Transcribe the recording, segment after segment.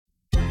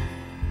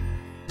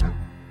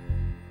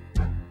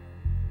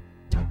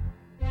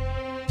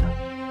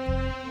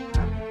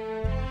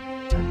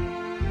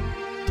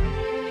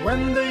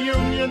When the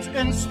union's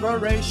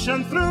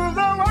inspiration through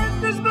the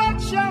workers'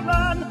 blood shall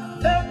run,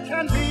 there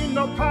can be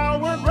no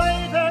power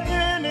greater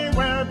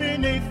anywhere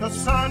beneath the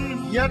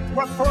sun. Yet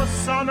what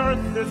force on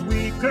earth is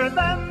weaker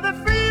than the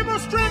feeble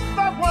strength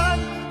of one?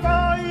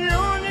 The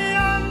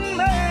union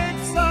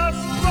makes us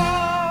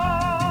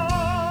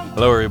strong.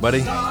 Hello, everybody.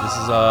 This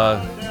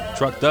is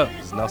Trucked Up.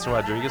 This is Nelson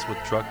Rodriguez with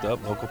Trucked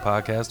Up Local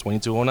Podcast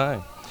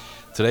 2209.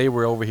 Today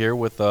we're over here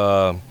with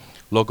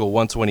Local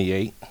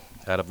 128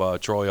 out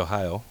of Troy,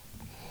 Ohio.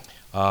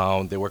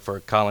 They work for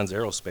Collins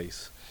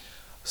Aerospace.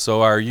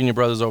 So our union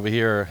brothers over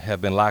here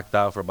have been locked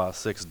out for about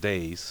 6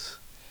 days.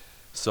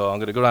 So I'm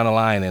going to go down the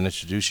line and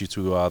introduce you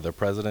to the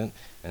president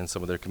and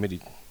some of their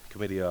committee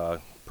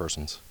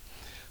persons.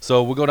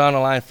 So we'll go down the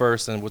line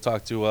first, and we'll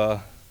talk to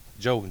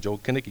Joe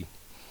Konicki.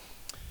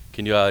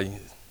 Can you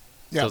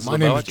Yeah, my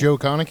name is Joe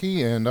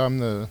Konicki, and I'm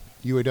the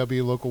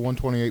UAW Local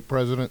 128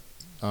 president.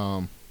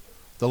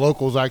 The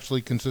locals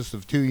actually consist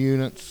of 2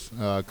 units.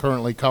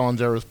 Currently,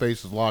 Collins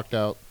Aerospace is locked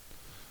out.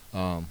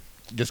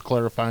 Just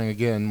clarifying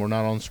again, we're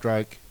not on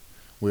strike.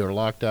 We are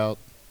locked out,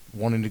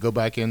 wanting to go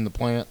back in the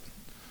plant.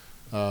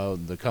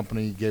 The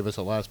company gave us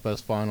a last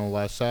best final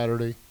last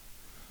Saturday.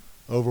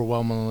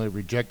 Overwhelmingly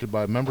rejected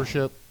by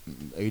membership,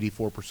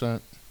 84%.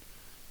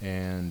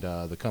 And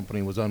the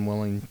company was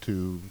unwilling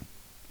to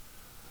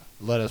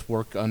let us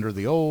work under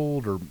the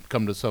old or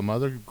come to some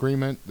other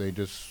agreement. They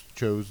just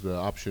chose the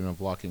option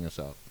of locking us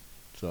out.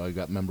 So I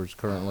got members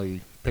currently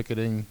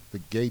picketing the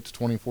gates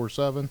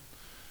 24/7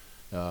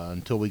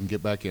 until we can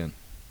get back in.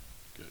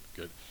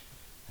 Good.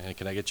 And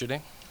can I get your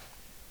name?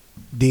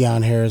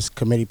 Deon Harris,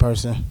 committee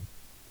person.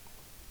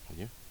 And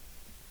you?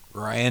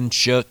 Ryan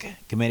Shook,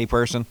 committee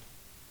person.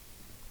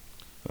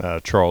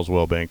 Charles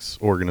Willbanks,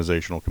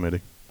 organizational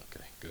committee.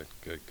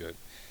 Okay, good.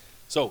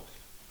 So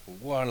we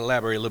want to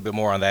elaborate a little bit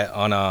more on that,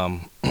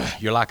 on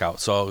your lockout.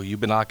 So you've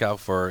been locked out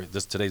for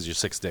this. Today's your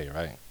 6th day,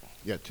 right?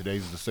 Yeah,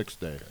 today's the 6th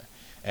day. Okay.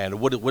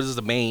 And what is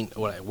the main?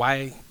 What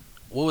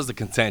was the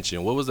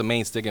contention? What was the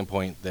main sticking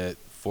point that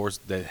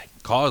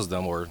caused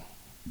them, or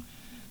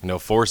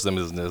forced them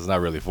is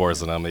not really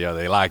forcing them. Yeah,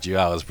 they locked you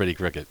out. It's pretty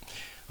crooked.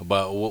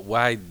 But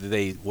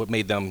what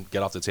made them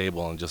get off the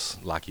table and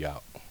just lock you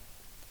out?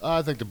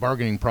 I think the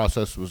bargaining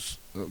process was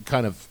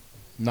kind of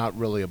not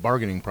really a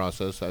bargaining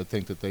process. I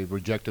think that they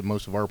rejected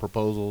most of our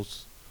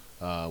proposals,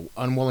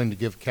 unwilling to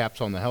give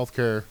caps on the health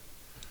care,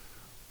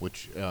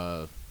 which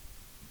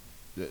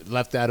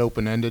left that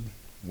open-ended,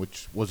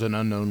 which was an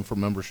unknown for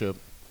membership.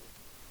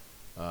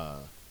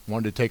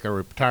 Wanted to take our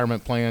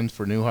retirement plans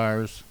for new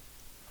hires.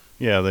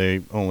 Yeah,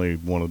 they only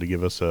wanted to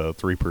give us a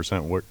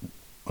 3%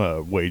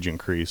 wage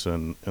increase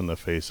in the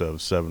face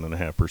of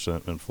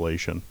 7.5%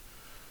 inflation.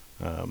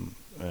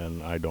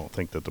 And I don't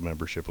think that the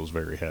membership was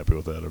very happy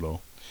with that at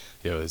all.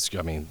 Yeah,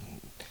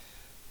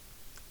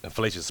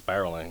 inflation's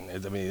spiraling.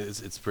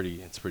 It's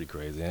pretty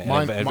crazy. And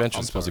eventually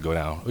it's supposed to go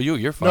down. Oh,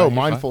 you're fine. No, you're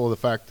mindful fine. of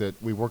the fact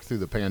that we worked through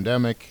the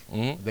pandemic.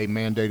 Mm-hmm. They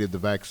mandated the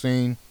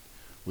vaccine.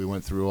 We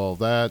went through all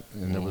that,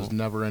 and Mm-hmm. there was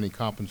never any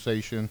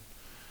compensation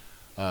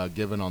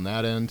given on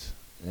that end.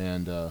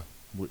 And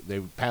they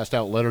passed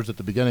out letters at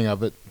the beginning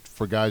of it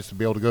for guys to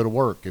be able to go to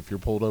work. If you're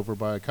pulled over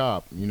by a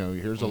cop,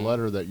 here's Mm-hmm. a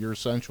letter that you're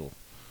essential.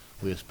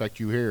 We expect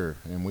you here.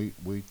 And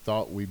we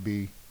thought we'd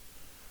be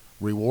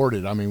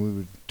rewarded. We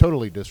were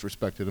totally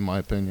disrespected, in my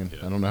opinion.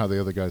 Yeah. I don't know how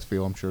the other guys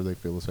feel. I'm sure they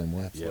feel the same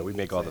way. Yeah, we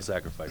make all the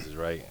sacrifices,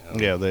 right?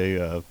 Yeah,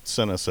 they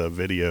sent us a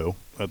video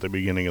at the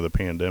beginning of the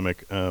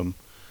pandemic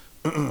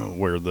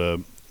where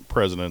the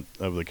president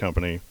of the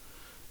company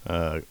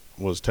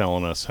was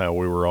telling us how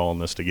we were all in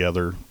this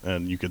together,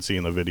 and you could see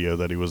in the video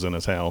that he was in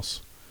his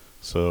house.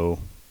 So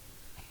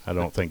I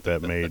don't think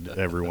that made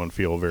everyone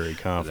feel very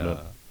confident.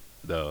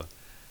 No.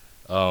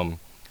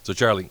 So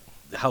Charlie,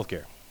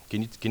 healthcare.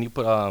 Can you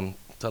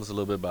tell us a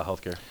little bit about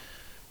healthcare?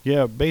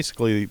 Yeah,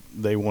 basically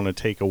they want to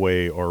take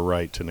away our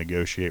right to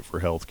negotiate for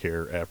health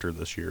care after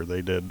this year.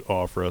 They did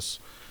offer us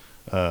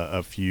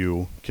a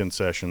few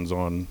concessions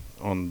on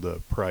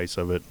the price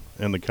of it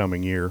in the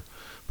coming year,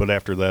 but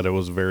after that it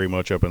was very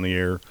much up in the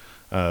air.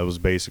 It was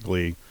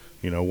basically,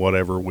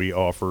 whatever we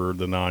offer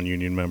the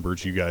non-union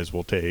members, you guys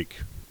will take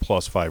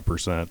plus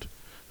 5%,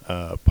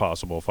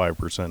 possible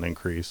 5%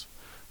 increase.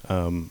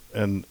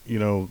 And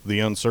the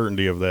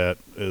uncertainty of that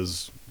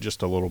is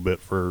just a little bit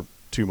for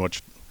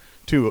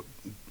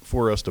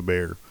for us to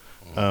bear.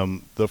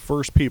 The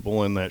first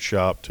people in that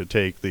shop to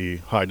take the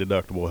high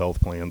deductible health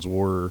plans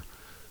were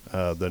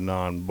the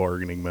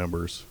non-bargaining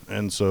members,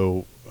 and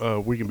so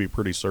we can be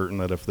pretty certain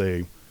that if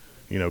they,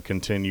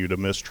 continue to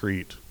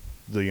mistreat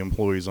the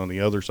employees on the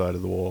other side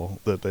of the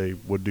wall, that they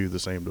would do the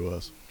same to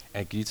us.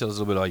 And can you tell us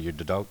a little bit about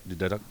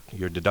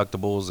your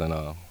deductibles and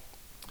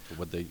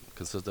what they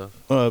consist of?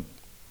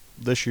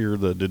 This year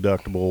the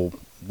deductible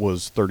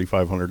was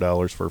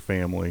 $3,500 for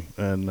family,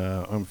 and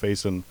I'm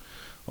facing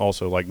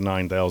also like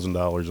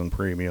 $9,000 in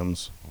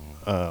premiums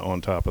on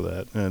top of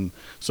that. And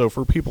so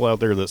for people out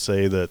there that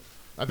say that,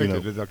 I think the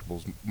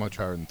deductible's much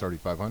higher than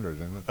 $3,500,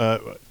 isn't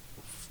it?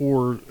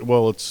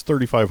 It's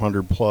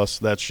 $3,500 plus.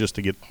 That's just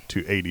to get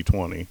to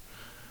 80/20.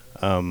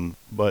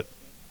 But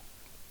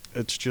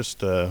it's just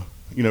for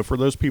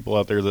those people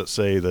out there that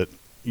say that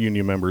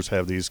union members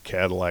have these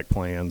Cadillac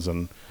plans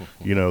and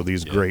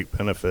these great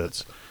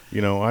benefits,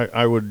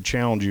 I would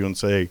challenge you and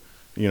say,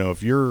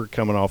 if you're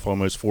coming off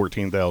almost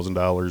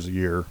 $14,000 a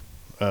year,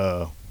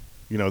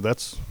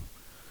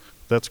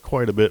 that's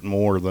quite a bit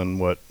more than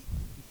what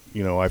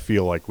I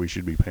feel like we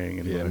should be paying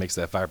anyway. Yeah, it makes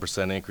that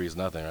 5% increase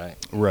nothing, right?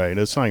 Right.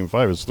 It's not even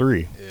 5, it's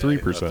 3%. 3%.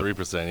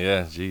 3%,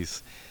 yeah,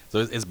 jeez. So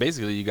it's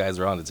basically you guys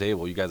are on the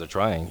table. You guys are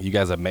trying. You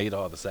guys have made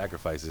all the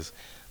sacrifices,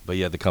 but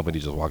yet the company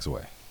just walks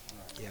away.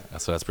 Yeah.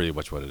 So that's pretty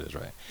much what it is,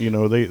 right?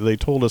 They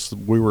told us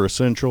we were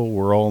essential.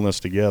 We're all in this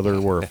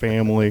together. We're a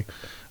family.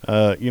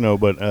 But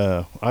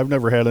I've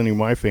never had any of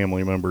my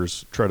family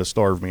members try to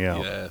starve me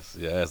out.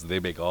 Yes. They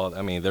make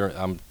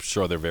I'm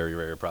sure they're very,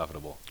 very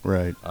profitable.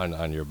 Right.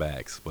 On your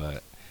backs,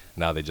 but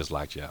now they just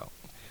locked you out.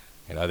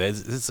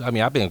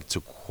 I've been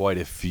to quite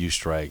a few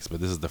strikes,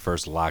 but this is the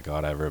first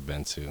lockout I've ever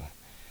been to.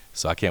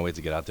 So I can't wait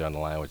to get out there on the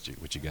line with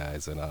you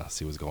guys and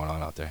see what's going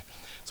on out there.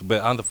 So,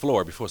 but on the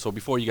floor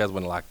before you guys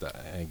went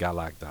got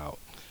locked out,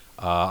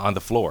 on the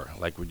floor,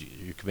 like with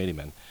your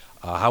committeemen,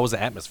 how was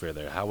the atmosphere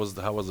there? How was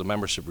the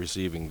membership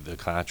receiving the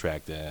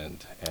contract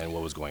and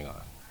what was going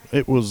on?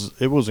 It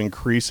was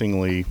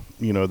increasingly,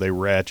 they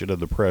ratcheted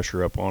the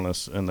pressure up on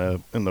us in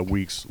the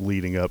weeks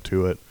leading up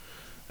to it.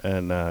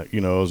 And, it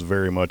was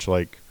very much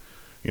like,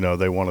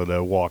 they wanted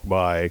to walk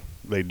by.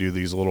 They do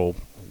these little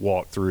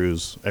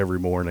walkthroughs every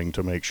morning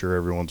to make sure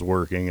everyone's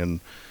working. And,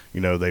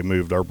 they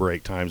moved our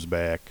break times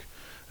back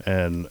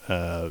and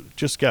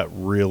just got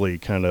really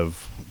kind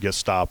of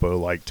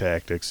Gestapo-like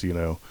tactics,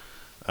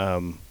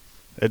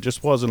 It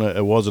just wasn't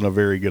a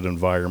very good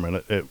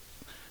environment.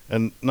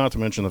 And not to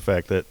mention the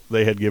fact that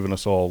they had given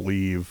us all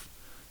leave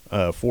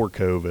for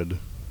COVID.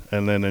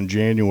 And then in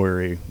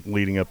January,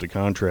 leading up to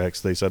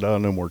contracts, they said, "Oh,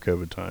 no more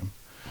COVID time."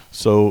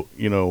 So,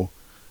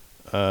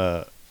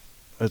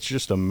 it's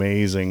just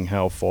amazing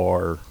how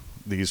far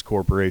these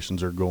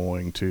corporations are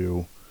going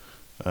to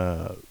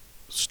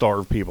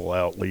starve people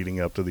out leading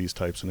up to these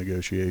types of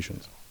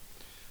negotiations.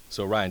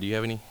 So, Ryan, do you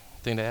have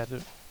anything to add to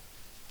it?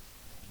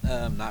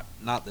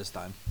 Not this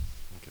time.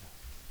 Okay.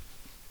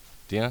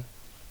 Deon?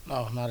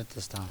 No, not at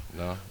this time.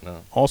 No.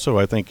 Also,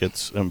 I think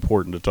it's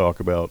important to talk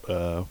about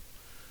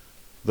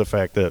the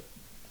fact that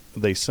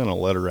they sent a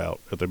letter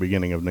out at the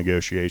beginning of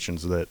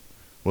negotiations that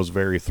was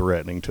very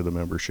threatening to the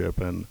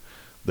membership, and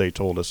they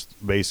told us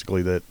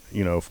basically that,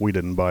 if we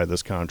didn't buy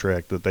this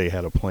contract, that they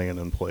had a plan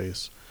in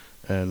place.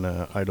 And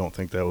I don't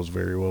think that was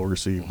very well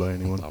received by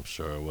anyone. I'm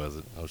sure it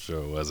wasn't.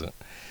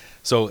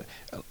 So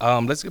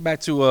let's get back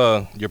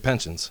to your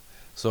pensions.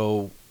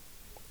 So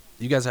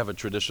you guys have a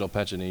traditional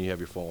pension and you have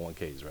your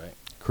 401ks, right?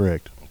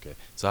 Correct. Okay.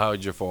 So how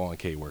did your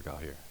 401k work out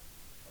here?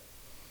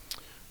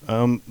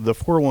 The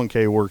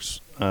 401k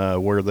works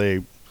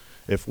where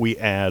if we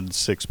add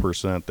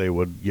 6%, they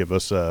would give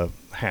us a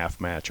half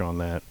match on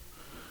that.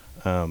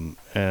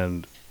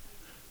 And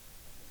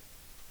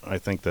I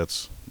think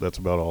that's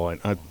about all.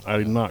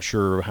 I'm not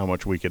sure how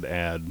much we could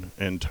add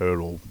in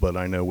total, but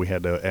I know we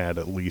had to add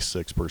at least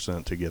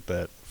 6% to get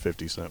that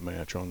 50-cent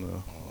match on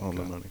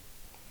the money.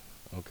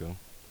 Okay.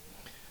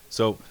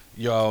 So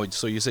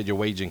you said your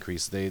wage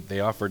increase. They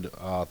offered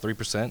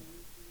 3%.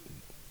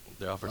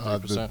 They offered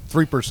 3%.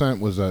 3%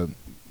 was a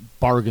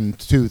bargain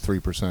to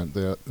 3%.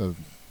 The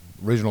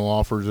original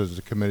offers, as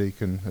the committee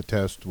can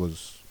attest,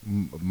 was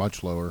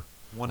much lower.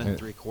 1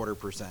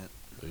 3/4%.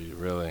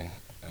 Really?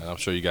 And I'm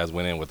sure you guys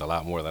went in with a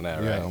lot more than that,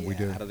 right? Yeah, we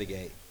did. Out of the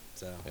gate.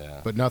 So.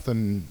 Yeah. But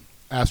nothing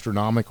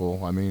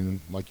astronomical. I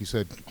mean, like you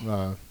said,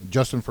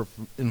 adjusting for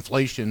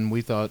inflation,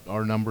 we thought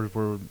our numbers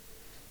were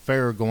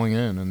fair going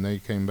in, and they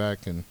came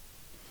back and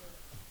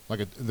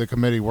the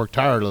committee worked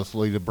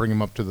tirelessly to bring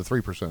them up to the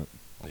 3%.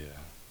 Yeah.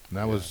 And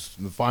that was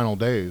the final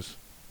days.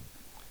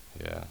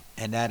 Yeah.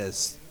 And that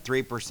is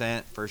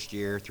 3% first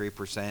year,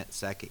 3%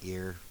 second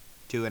year,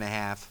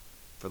 2.5%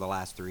 for the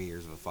last 3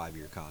 years of a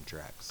 5-year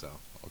contract. So.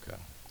 Okay.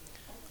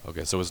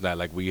 So it's not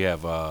like we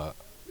have a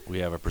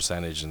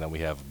percentage and then we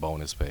have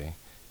bonus pay,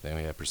 then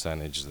we have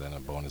percentage, then a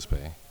bonus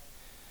pay.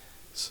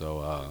 So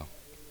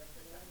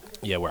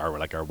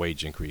our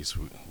wage increase,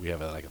 we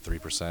have like a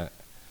 3%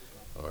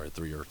 or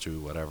 3 or 2,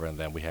 whatever, and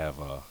then we have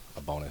a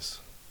bonus.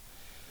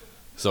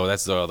 So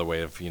that's the other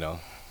way of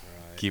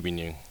keeping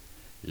your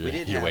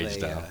wage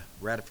down. A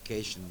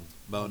ratification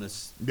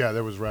bonus. Yeah,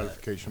 there was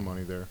ratification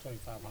money there.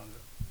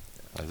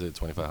 $2,500. Is it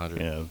 $2,500?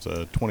 Yeah, it's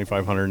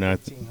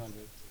 $2,500.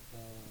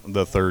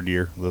 The third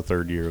year was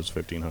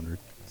 $1,500.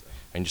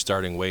 And your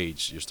starting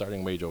wage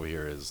over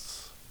here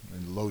is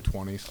in low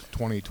 20s,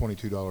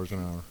 $22 an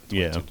hour.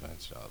 Yeah.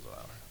 $22 an hour.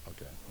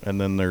 Okay. And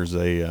then there's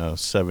a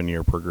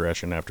 7-year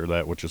progression after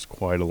that, which is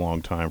quite a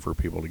long time for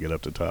people to get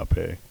up to top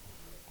pay.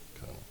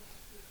 Okay.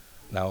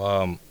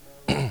 Now,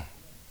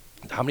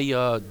 how many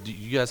do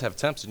you guys have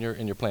temps in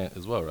your plant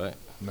as well, right?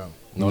 No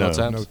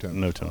temps.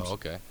 No temps. Oh,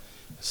 okay.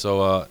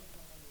 So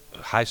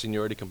high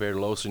seniority compared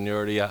to low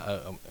seniority.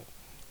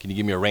 Can you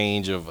give me a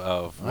range of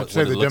what I'd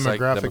say the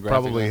demographic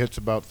probably like? hits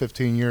about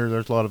 15 years.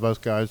 There's a lot of us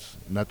guys,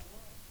 and that's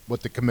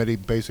what the committee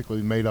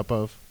basically made up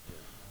of.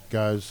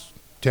 Guys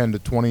 10 to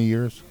 20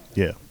 years.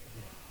 Yeah.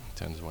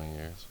 10 to 20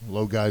 years.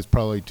 Low guys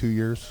probably 2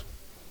 years.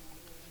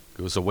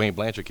 So Wayne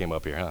Blanchard came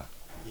up here, huh?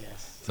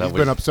 Yes. So He's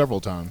been up several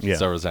times. Yeah.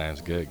 Several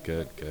times.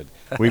 Good.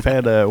 We've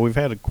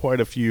had quite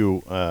a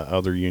few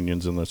other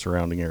unions in the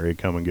surrounding area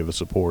come and give us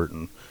support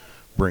and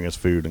bring us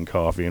food and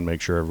coffee and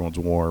make sure everyone's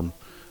warm,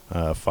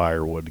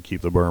 firewood to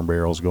keep the burn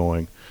barrels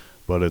going.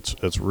 But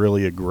it's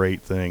really a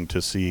great thing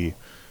to see.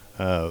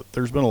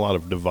 There's been a lot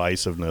of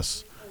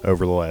divisiveness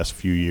over the last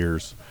few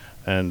years,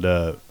 and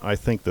I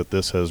think that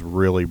this has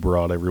really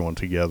brought everyone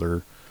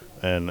together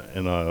and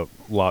in a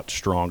lot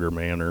stronger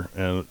manner.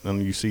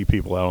 And you see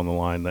people out on the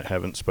line that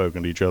haven't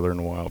spoken to each other in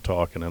a while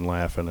talking and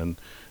laughing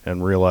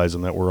and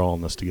realizing that we're all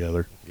in this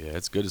together. Yeah,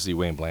 it's good to see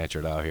Wayne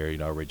Blanchard out here,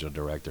 regional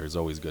director. It's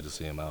always good to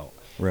see him out.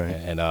 Right.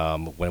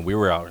 And when we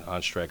were out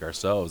on strike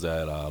ourselves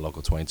at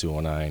Local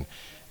 2209,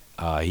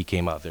 he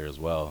came out there as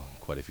well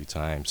quite a few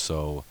times.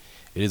 So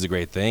it is a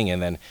great thing.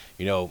 And then,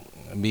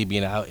 me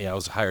being out, I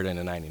was hired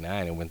in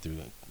 99 and went through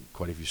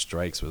quite a few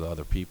strikes with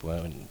other people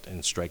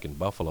and strike in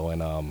Buffalo.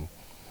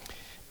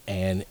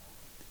 And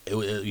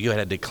you had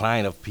a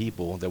decline of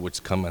people that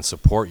would come and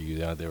support you.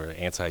 They were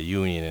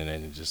anti-union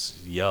and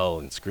just yell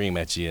and scream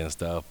at you and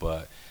stuff.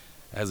 But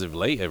as of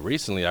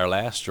recently, our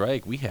last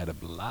strike, we had a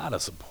lot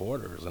of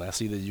supporters. And I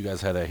see that you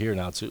guys had that here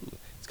now, too.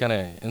 It's kind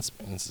of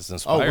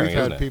inspiring, we've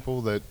had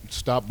people that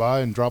stop by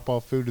and drop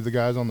off food to the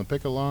guys on the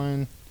picket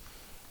line.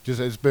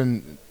 It's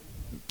been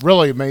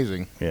really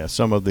amazing. Yeah,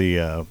 some of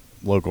the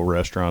local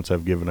restaurants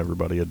have given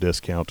everybody a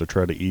discount to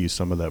try to ease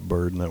some of that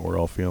burden that we're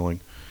all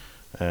feeling.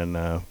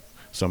 And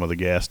some of the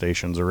gas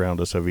stations around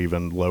us have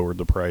even lowered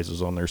the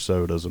prices on their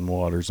sodas and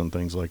waters and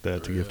things like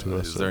that to give to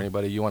us. Is there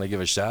anybody you want to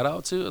give a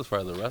shout-out to as far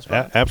as the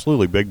restaurant?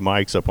 Absolutely. Big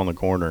Mike's up on the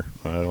corner.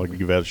 I'd like to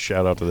give a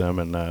shout-out to them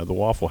and the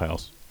Waffle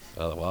House.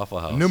 The Waffle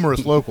House.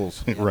 Numerous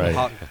locals. Right.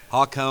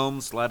 Hawk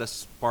Holmes let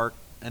us park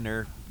in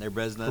their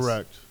business.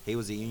 Correct. He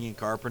was a union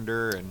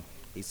carpenter, and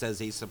he says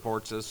he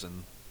supports us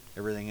and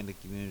everything in the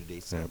community.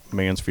 So. Yeah,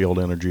 Mansfield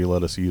Energy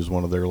let us use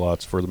one of their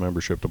lots for the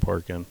membership to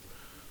park in.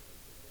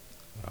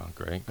 Oh,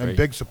 great. And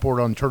big support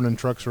on turning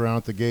trucks around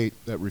at the gate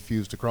that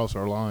refuse to cross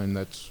our line.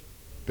 That's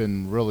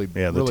been really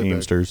the really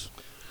Teamsters.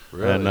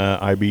 Really? And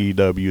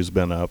IBEW's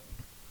been up,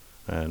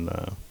 and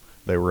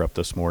they were up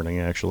this morning,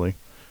 actually.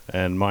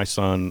 And my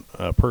son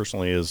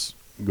personally is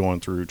going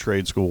through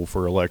trade school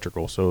for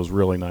electrical, so it was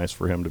really nice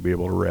for him to be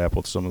able to rap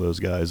with some of those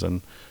guys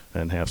and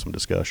have some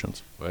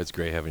discussions. Well, it's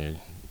great having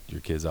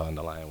your kids out on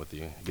the line with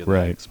you, get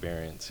Right. that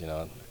experience.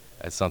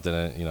 That's something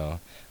that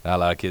not a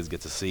lot of kids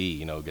get to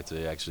see. Get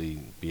to actually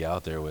be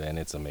out there with, and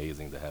it's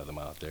amazing to have them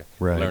out there.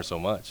 Right. They learn so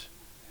much.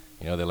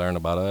 They learn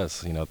about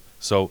us.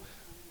 So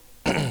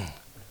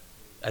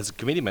as a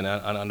committeeman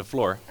on the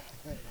floor,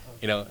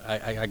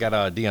 I got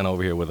Deon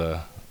over here with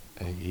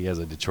he has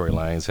a Detroit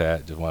Lions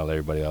hat. Just want to let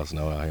everybody else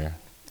know out here.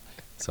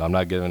 So I'm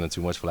not giving him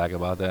too much flack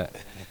about that.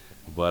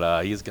 But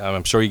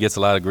I'm sure he gets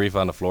a lot of grief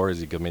on the floor.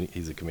 He's a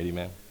committee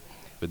man.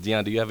 But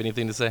Deon, do you have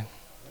anything to say?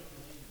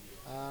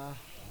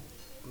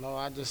 No,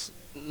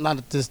 not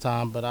at this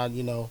time, but I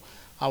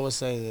would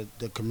say that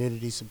the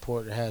community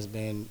support has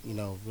been,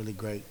 really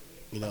great.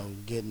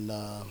 Getting,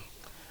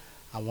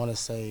 I want to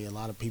say a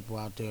lot of people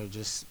out there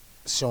just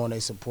showing their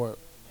support.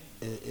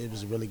 It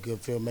was a really good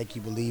feel, make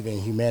you believe in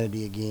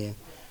humanity again.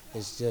 It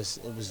was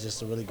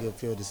just a really good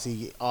feel to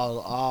see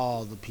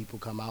all the people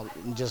come out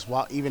and just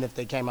walk. Even if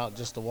they came out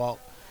just to walk,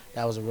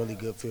 that was a really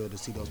good feel to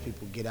see those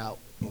people get out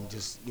and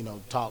just,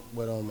 talk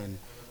with them, and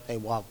they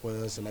walk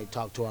with us and they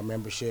talk to our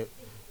membership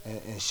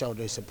and show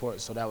their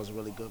support. So that was a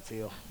really good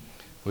feel.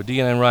 Well,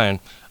 Deon and Ryan,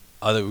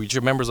 with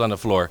your members on the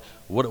floor,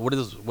 what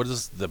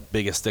is the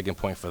biggest sticking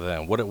point for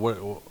them? What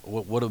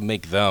would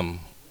make them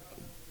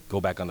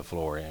go back on the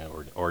floor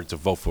or to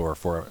vote for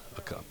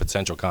a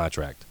potential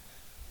contract?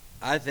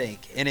 I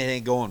think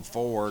anything going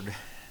forward,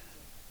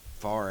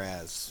 far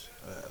as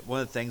one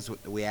of the things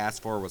we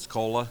asked for was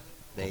COLA.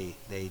 They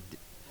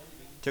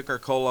took our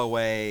COLA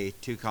away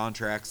 2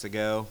 contracts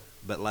ago,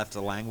 but left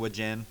the language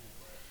in.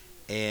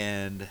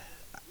 And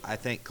I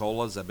think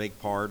COLA is a big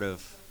part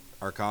of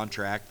our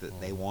contract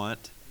that they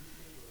want.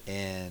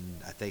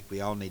 And I think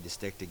we all need to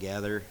stick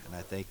together, and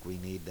I think we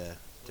need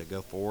to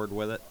go forward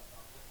with it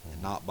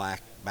and not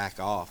back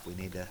off. We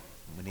need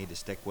to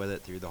stick with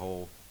it through the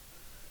whole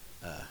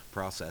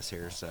process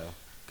here. So,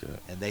 good.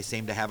 And they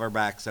seem to have our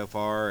back so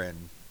far,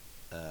 and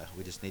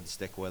we just need to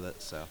stick with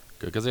it. So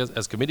good, because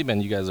as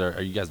committeemen, you guys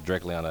are you guys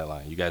directly on that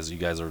line. You guys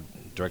are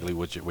directly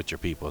with your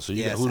people. So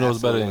yes, who knows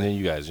absolutely. better than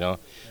you guys? And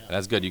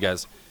that's good. You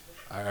guys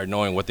are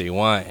knowing what they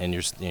want, and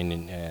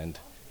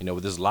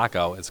with this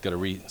lockout, it's going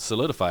to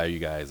solidify you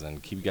guys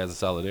and keep you guys in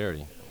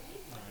solidarity.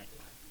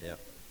 Yep.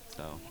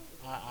 So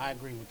I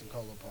agree with the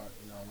COLA part.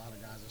 A lot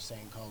of guys are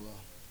saying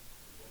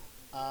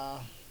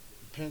COLA.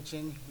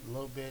 Pension, a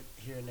little bit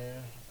here and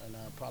there, and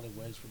probably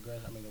wage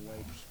progression. The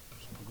wage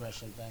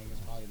progression thing is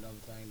probably another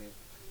thing that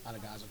a lot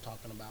of guys are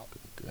talking about.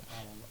 Good. Out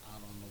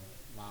on the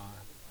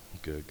line.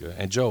 Good.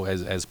 And Joe,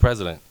 as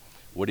president,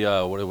 what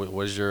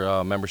is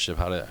your membership?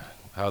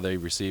 How are they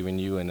receiving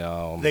you?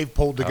 And they've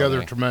pulled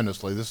together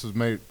tremendously. This is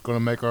going to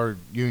make our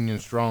union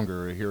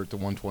stronger here at the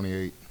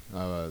 128.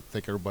 I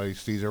think everybody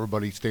sees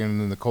everybody standing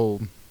in the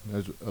cold.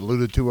 As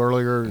alluded to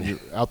earlier, you're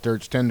out there,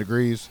 it's 10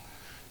 degrees.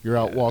 You're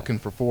out walking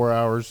for 4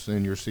 hours,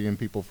 and you're seeing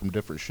people from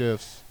different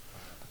shifts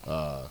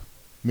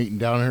meeting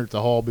down here at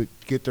the hall, but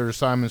get their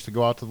assignments to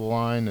go out to the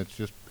line.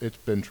 It's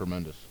been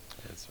tremendous.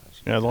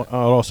 Yeah, I'd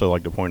also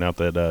like to point out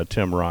that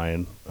Tim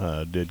Ryan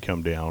did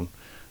come down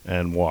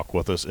and walk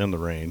with us in the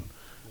rain,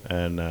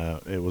 and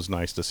it was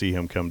nice to see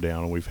him come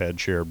down. And we've had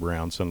Sheriff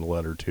Brown send a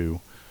letter to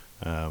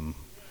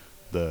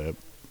the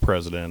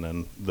president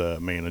and the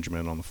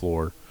management on the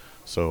floor.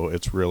 So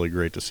it's really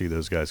great to see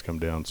those guys come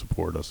down and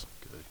support us.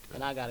 Good.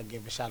 And I got to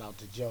give a shout out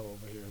to Joe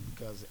over here,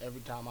 because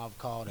every time I've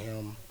called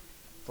him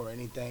for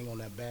anything on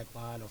that back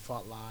line or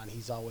front line,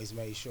 he's always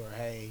made sure,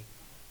 hey,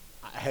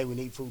 we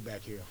need food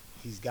back here.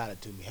 He's got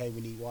it to me. Hey,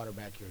 we need water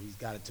back here. He's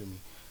got it to me.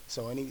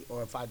 So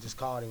or if I just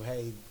called him,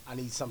 hey, I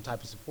need some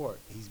type of support,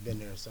 he's been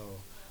there. So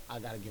I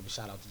got to give a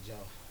shout out to Joe.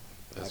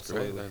 That's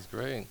Absolutely. Great. That's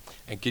great.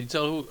 And can you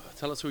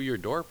tell us who your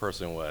door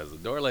person was? The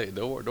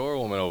door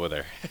woman over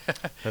there.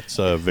 That's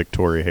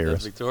Victoria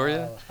Harris. That's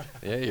Victoria?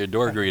 Yeah, your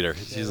door greeter.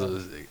 She's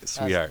a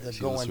sweetheart. The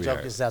going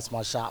joke is that's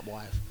my shop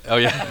wife. Oh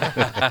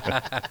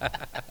yeah.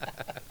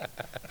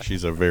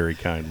 She's a very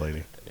kind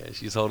lady. Yeah,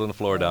 she's holding the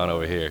floor down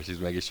over here. She's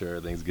making sure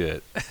everything's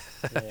good.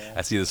 Yeah.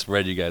 I see the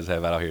spread you guys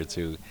have out here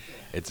too.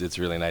 It's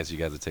really nice you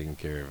guys are taking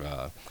care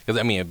of. Because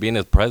I mean, being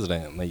a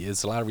president,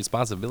 it's a lot of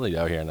responsibility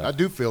out here now. I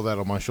do feel that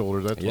on my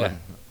shoulders. That's yeah.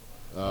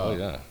 Oh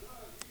yeah.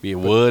 Be it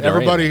wood.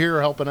 Everybody here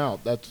are helping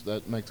out.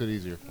 That makes it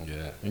easier.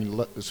 Yeah. And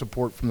the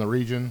support from the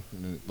region,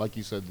 and like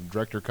you said, the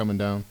director coming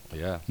down.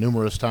 Yeah.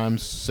 Numerous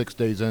times, 6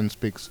 days in,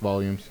 speaks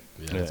volumes.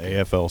 Yeah,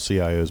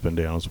 AFL-CIO has been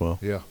down as well.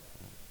 Yeah.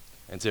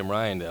 And Tim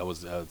Ryan,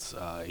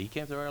 he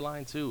came to our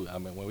line too. I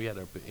mean, when we had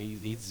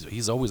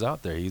he's always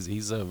out there.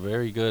 He's a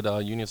very good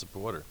union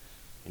supporter.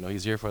 You know,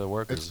 he's here for the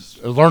workers.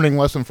 It's a learning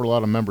lesson for a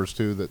lot of members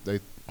too,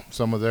 that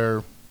some of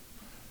their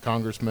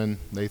congressmen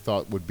they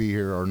thought would be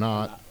here or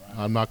not. Right.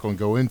 I'm not going to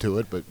go into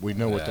it, but we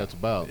know what that's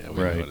about. Yeah,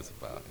 we know what it's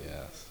about.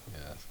 Yes.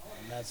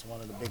 And that's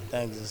one of the big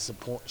things is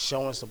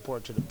showing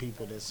support to the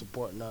people that's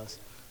supporting us.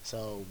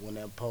 So when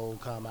that poll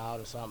come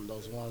out or something,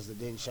 those ones that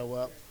didn't show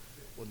up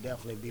will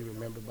definitely be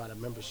remembered by the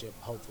membership,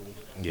 hopefully.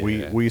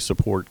 Yeah. We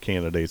support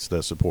candidates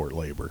that support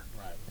labor.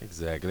 Right.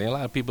 Exactly. And a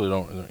lot of people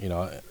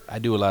don't, I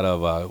do a lot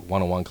of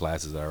one-on-one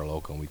classes that are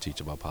local, and we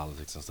teach about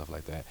politics and stuff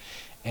like that.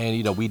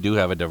 And, we do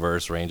have a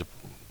diverse range of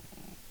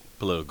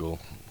political,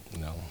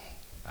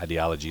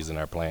 ideologies in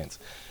our plants.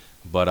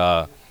 But,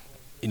 I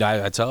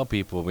tell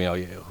people,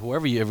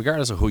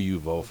 regardless of who you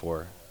vote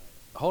for,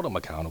 hold them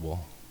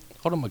accountable.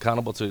 Hold them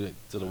accountable to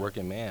the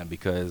working man,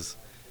 because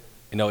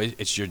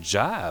it's your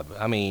job.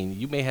 I mean,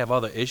 you may have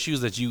other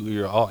issues that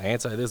you're all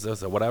anti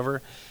this, or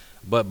whatever,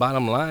 but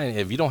bottom line,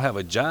 if you don't have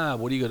a job,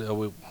 what are you gonna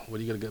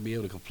be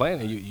able to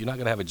complain? You're not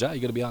gonna have a job.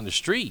 You're gonna be on the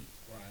street.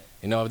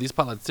 Right. If these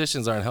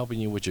politicians aren't helping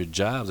you with your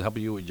jobs,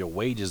 helping you with your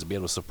wages to be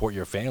able to support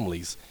your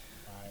families,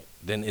 right,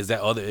 then is that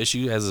other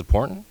issue as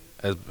important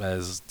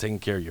as taking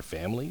care of your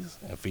families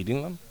and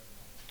feeding them?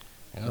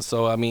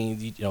 So I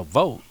mean,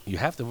 vote. You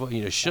have to vote.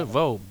 You should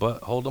vote,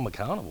 but hold them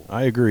accountable.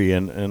 I agree,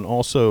 and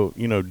also,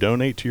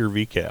 donate to your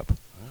VCAP.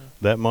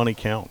 That money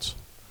counts.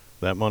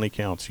 That money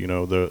counts.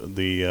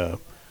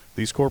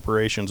 These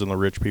corporations and the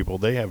rich people,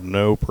 they have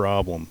no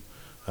problem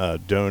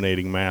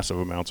donating massive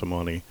amounts of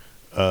money,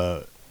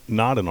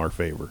 not in our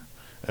favor.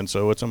 And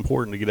so it's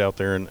important to get out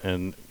there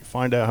and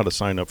find out how to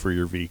sign up for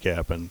your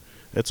VCAP, and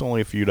it's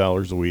only a few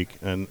dollars a week.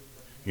 And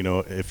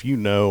if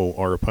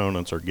our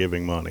opponents are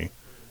giving money,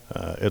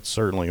 it's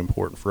certainly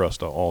important for us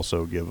to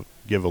also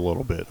give a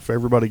little bit. If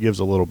everybody gives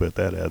a little bit,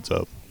 that adds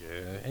up.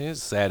 Yeah, and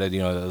it's sad that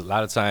a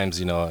lot of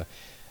times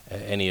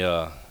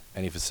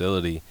any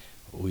facility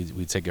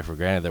we take it for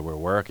granted that we're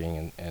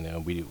working,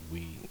 and we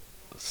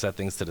set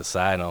things to the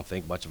side and don't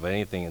think much of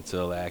anything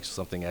until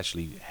something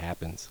actually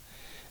happens,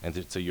 and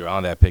until you're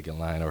on that picket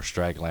line or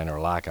strike line or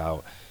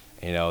lockout,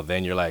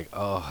 then you're like,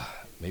 oh,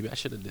 maybe I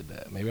should have did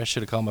that. Maybe I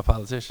should have called my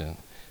politician,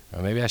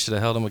 or maybe I should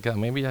have held him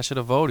accountable. Maybe I should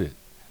have voted.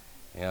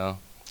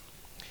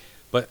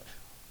 But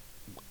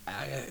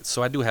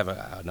I do have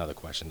another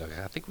question.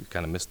 I think we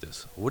kind of missed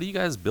this. What do you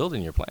guys build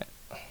in your plant?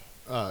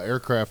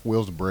 Aircraft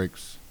wheels and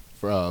brakes.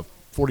 For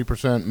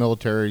 40%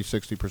 military,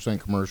 60%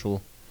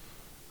 commercial.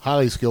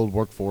 Highly skilled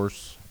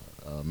workforce,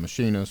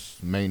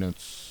 machinists,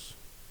 maintenance,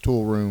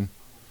 tool room.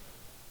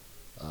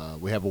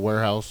 We have a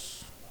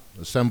warehouse,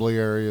 assembly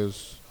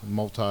areas,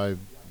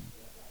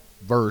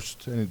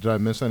 multi-versed. Did I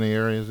miss any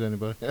areas,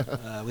 anybody?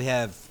 We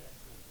have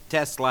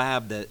test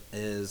lab that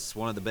is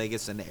one of the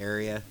biggest in the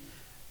area.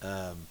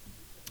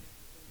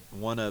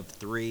 One of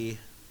 3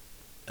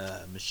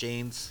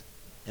 machines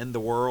in the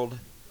world, as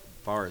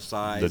far as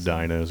size. The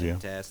dynos, yeah.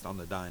 Test on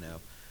the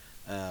dyno.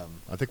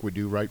 I think we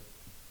do right.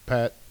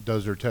 Pat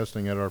does their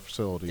testing at our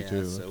facility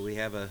too. So we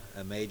have a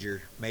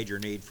major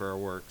need for our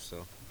work.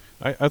 So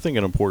I think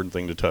an important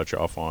thing to touch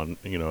off on,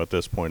 at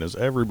this point is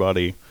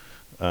everybody,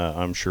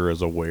 I'm sure,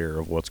 is aware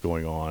of what's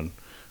going on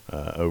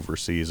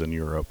overseas in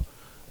Europe.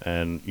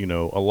 And, you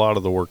know, a lot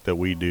of the work that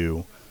we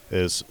do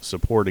is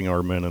supporting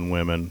our men and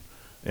women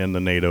in the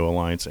NATO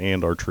alliance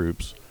and our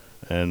troops.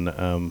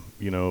 And,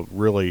 you know,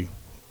 really,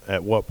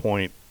 at what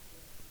point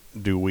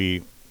do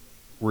we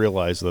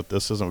realize that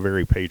this isn't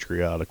very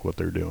patriotic what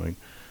they're doing?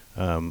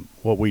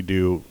 What we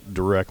do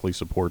directly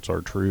supports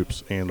our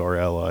troops and our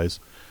allies,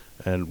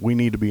 and we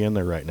need to be in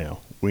there right now.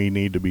 We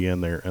need to be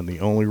in there, and the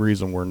only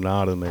reason we're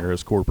not in there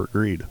is corporate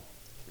greed.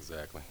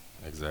 Exactly.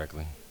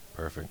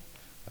 Perfect.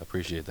 I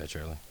appreciate that,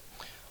 Charlie.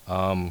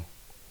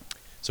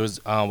 So is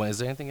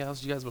there anything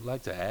else you guys would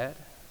like to add?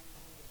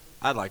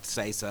 I'd like to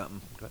say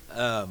something.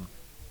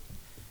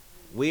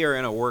 We are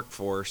in a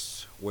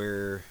workforce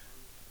where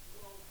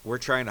we're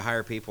trying to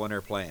hire people in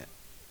our plant.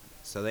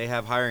 So they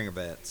have hiring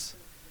events,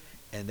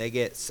 and they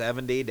get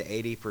 70 to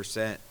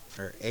 80%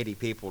 or 80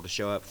 people to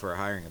show up for a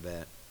hiring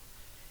event.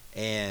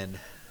 And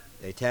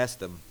they test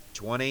them.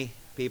 20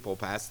 people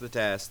pass the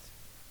test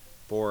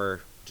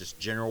for just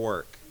general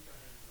work.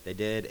 They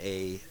did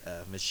a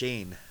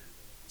machine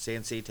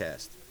CNC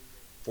test.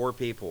 4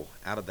 people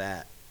out of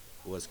that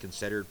was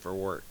considered for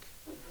work.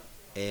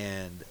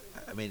 And,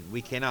 I mean,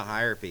 we cannot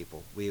hire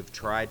people. We have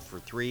tried for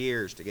 3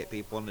 years to get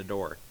people in the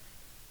door.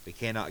 We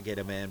cannot get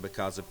them in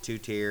because of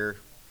 2-tier,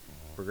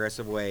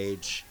 progressive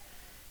wage.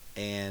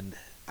 And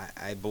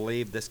I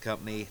believe this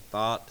company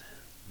thought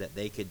that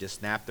they could just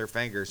snap their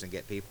fingers and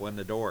get people in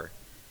the door.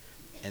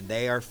 And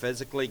they are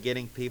physically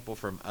getting people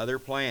from other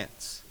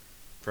plants,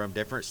 from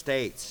different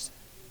states,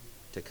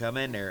 to come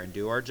in there and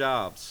do our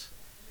jobs.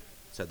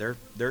 So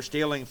they're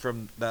stealing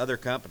from the other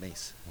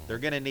companies. They're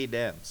going to need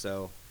them.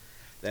 So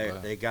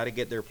they got to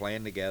get their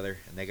plan together,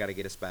 and they got to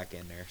get us back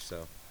in there.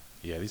 So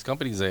yeah, these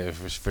companies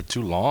for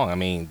too long. I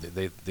mean,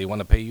 they want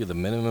to pay you the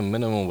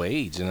minimum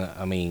wage, and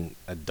I mean,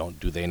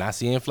 do they not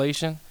see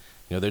inflation?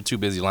 You know, they're too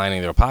busy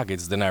lining their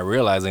pockets. They're not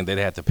realizing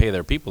they have to pay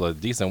their people a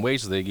decent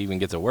wage so they can even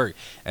get to work.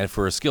 And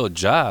for a skilled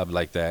job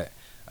like that,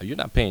 you're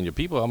not paying your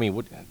people. I mean,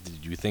 what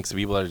did you think some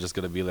people are just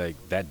going to be like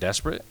that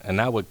desperate? And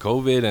now with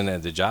COVID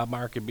and the job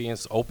market being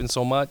open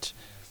so much,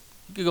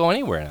 you could go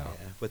anywhere now.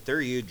 Yeah, with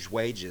their huge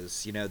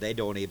wages, you know, they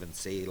don't even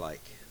see like,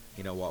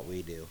 you know, what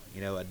we do.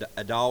 You know,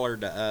 a dollar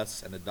to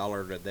us and a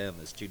dollar to them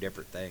is 2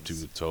 different things.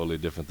 2 totally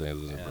different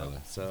things, isn't it,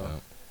 brother?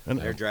 So And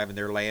they're driving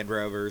their Land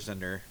Rovers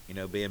and their, you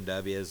know,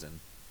 BMWs, and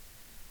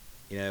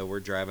you know, we're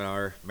driving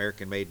our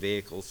American-made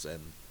vehicles, and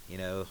you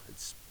know,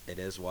 it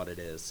is what it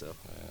is. So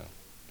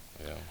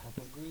yeah.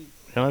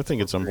 And I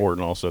think it's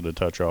important also to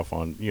touch off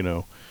on, you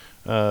know,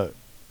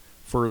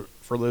 for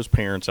those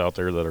parents out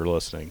there that are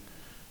listening,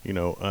 you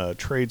know,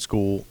 trade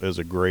school is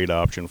a great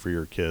option for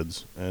your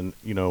kids. And,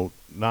 you know,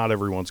 not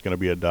everyone's going to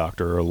be a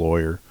doctor or a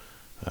lawyer.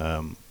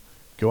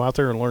 Go out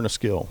there and learn a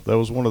skill. That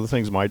was one of the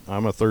things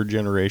I'm a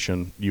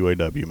 3rd-generation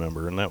UAW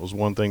member, and that was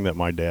one thing that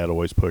my dad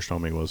always pushed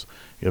on me was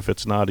if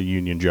it's not a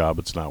union job,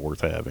 it's not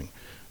worth having.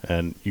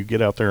 And you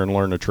get out there and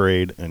learn a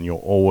trade, and you'll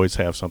always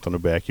have something to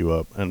back you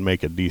up and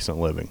make a decent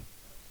living.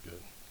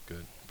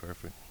 Good.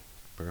 Perfect.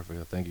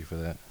 Thank you for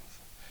that.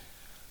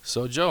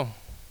 So, Joe,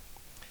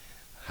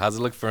 how's it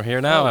look from here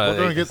now? We're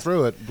going to get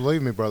through it.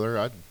 Believe me,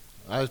 brother.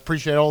 I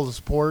appreciate all the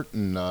support,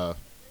 and all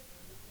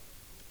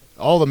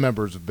the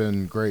members have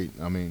been great.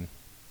 I mean,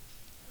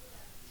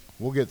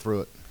 we'll get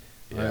through it.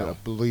 Yeah. I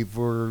believe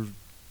we're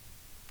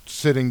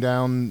sitting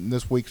down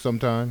this week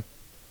sometime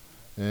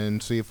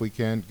and see if we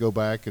can't go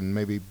back and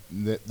maybe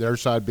their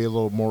side be a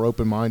little more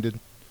open-minded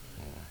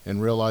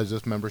and realize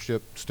this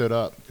membership stood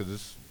up.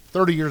 Because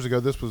 30 years ago,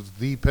 this was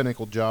the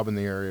pinnacle job in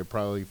the area,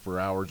 probably for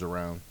hours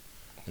around.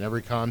 And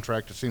every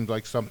contract, it seems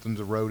like something's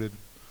eroded.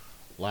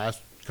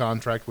 Last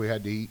contract we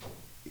had to eat,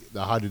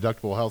 the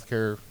high-deductible health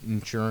care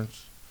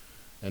insurance.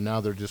 And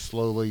now they're just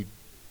slowly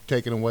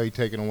taking away.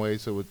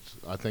 So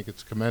I think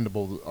it's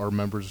commendable that our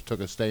members took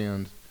a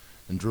stand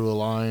and drew a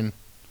line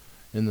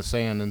in the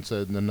sand and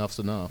said, enough's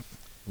enough.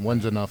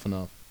 When's enough?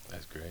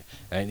 That's great.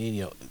 And,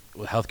 you know,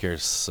 healthcare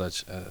is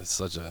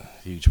such a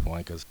huge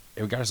point because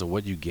regardless of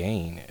what you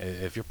gain,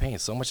 if you're paying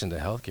so much into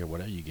healthcare,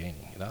 what are you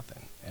gaining?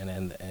 Nothing.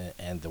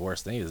 And the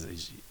worst thing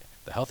is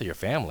the health of your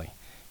family.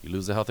 You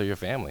lose the health of your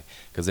family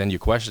because then you're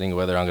questioning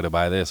whether I'm going to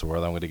buy this or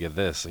whether I'm going to get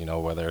this, you know,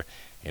 whether,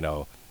 you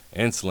know,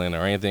 insulin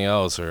or anything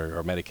else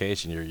or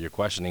medication, you're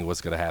questioning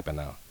what's going to happen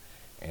now.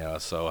 You know,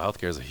 so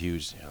healthcare is a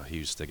huge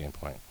sticking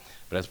point.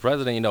 But as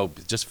president, you know,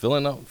 just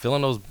filling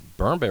those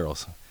burn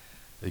barrels,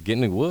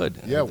 getting wood.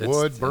 Yeah,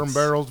 burn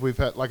barrels. We've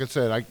had, like I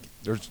said,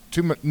 there's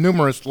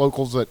numerous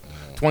locals at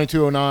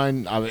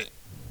 2209. I mean,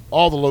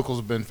 all the locals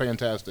have been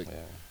fantastic,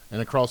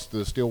 and across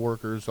the steel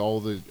workers, all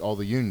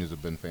the unions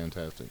have been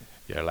fantastic.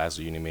 Yeah, last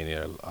union meeting,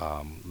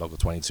 local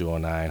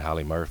 2209,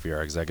 Holly Murphy,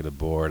 our executive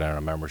board, and our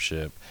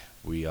membership.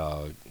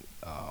 We're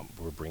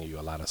bringing you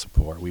a lot of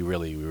support. We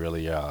really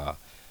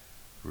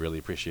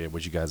appreciate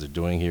what you guys are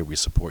doing here. We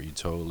support you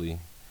totally.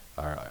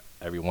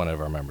 Every one of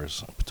our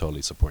members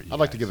totally support you. I'd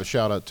like to give a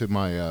shout out to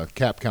my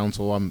CAP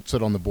Council. I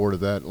sit on the board of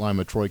that,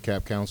 Lima Troy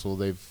CAP Council.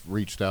 They've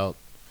reached out.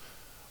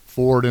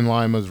 Ford in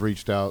Lima's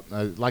reached out.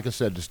 Like I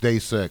said, it's day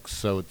 6,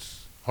 so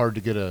it's hard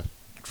to get a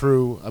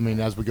true. I mean,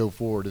 as we go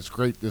forward, it's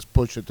great this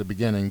push at the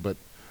beginning, but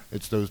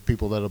it's those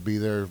people that'll be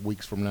there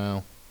weeks from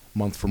now,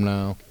 month from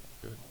now.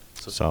 Good.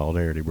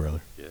 Solidarity,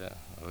 brother. Yeah.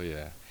 Oh,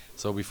 yeah.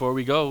 So before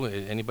we go,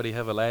 anybody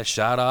have a last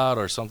shout out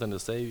or something to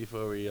say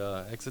before we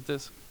exit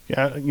this?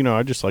 Yeah,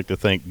 I'd just like to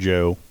thank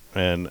Joe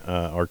and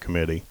our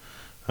committee.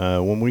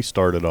 When we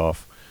started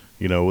off,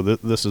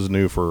 this is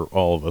new for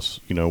all of us.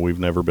 We've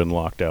never been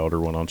locked out or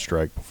went on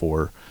strike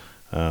before.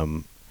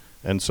 And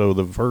so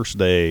the first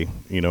day,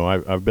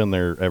 I've been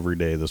there every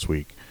day this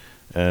week.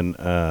 And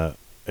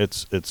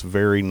it's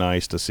very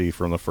nice to see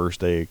from the first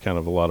day kind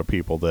of a lot of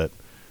people that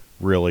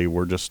really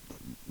were just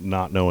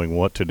not knowing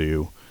what to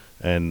do.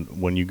 And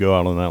when you go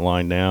out on that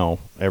line now,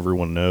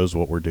 everyone knows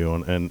what we're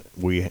doing. And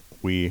we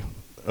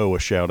owe a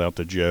shout out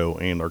to Joe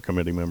and our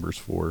committee members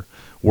for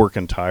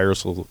working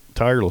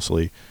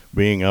tirelessly,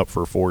 being up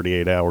for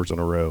 48 hours in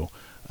a row.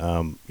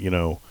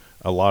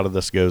 A lot of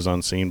this goes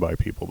unseen by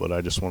people, but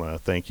I just want to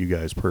thank you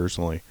guys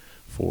personally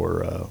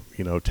for,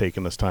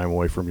 taking this time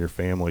away from your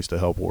families to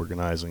help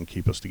organize and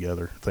keep us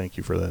together. Thank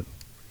you for that.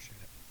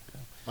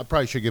 I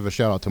probably should give a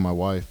shout out to my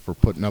wife for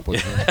putting up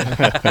with me.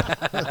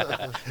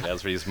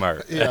 That's pretty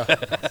smart. Yeah.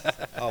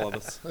 All of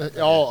us.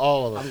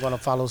 All of us. I'm going to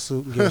follow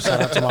suit and give a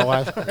shout out to my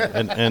wife.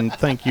 And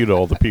thank you to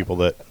all the people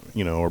that,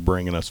 are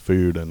bringing us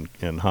food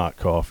and hot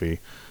coffee,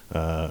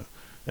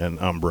 and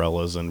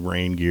umbrellas and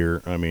rain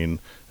gear. I mean,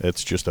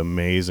 it's just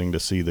amazing to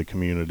see the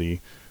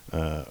community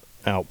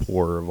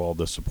outpour of all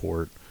this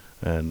support.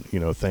 And,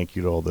 thank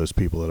you to all those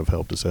people that have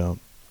helped us out.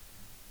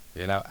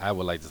 And I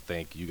would like to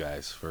thank you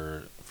guys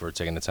for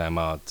taking the time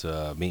out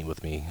to meet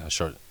with me on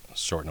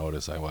short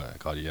notice. I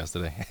called you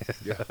yesterday.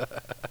 Yeah.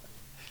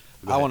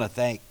 I want to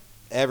thank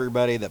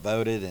everybody that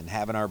voted and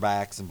having our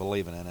backs and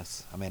believing in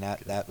us. I mean,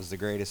 that was the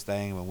greatest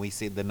thing. When we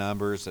see the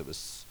numbers, it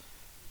was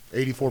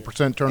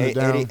 84% turned it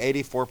down.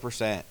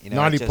 84%.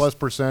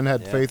 90+%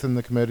 had faith in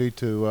the committee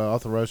to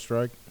authorize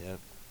strike. Yep.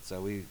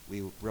 So we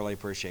really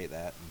appreciate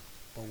that.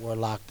 But we're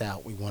locked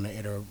out. We want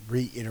to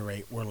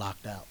reiterate, we're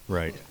locked out.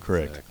 Right,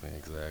 correct.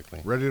 Exactly.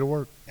 Ready to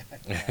work.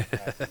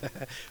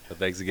 But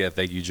thanks again.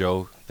 Thank you,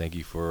 Joe. Thank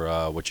you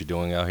for what you're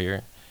doing out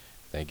here.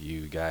 Thank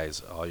you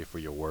guys all for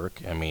your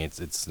work. I mean,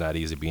 it's not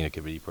easy being a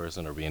committee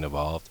person or being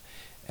involved,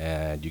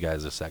 and you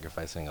guys are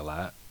sacrificing a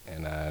lot,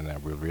 and I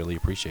really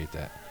appreciate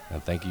that.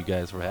 And thank you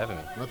guys for having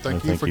me. Well,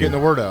 thank you for getting the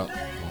word out.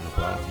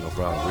 No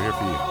problem. We're here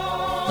for you.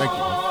 Thank you.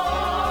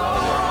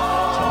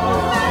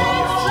 Solidarity.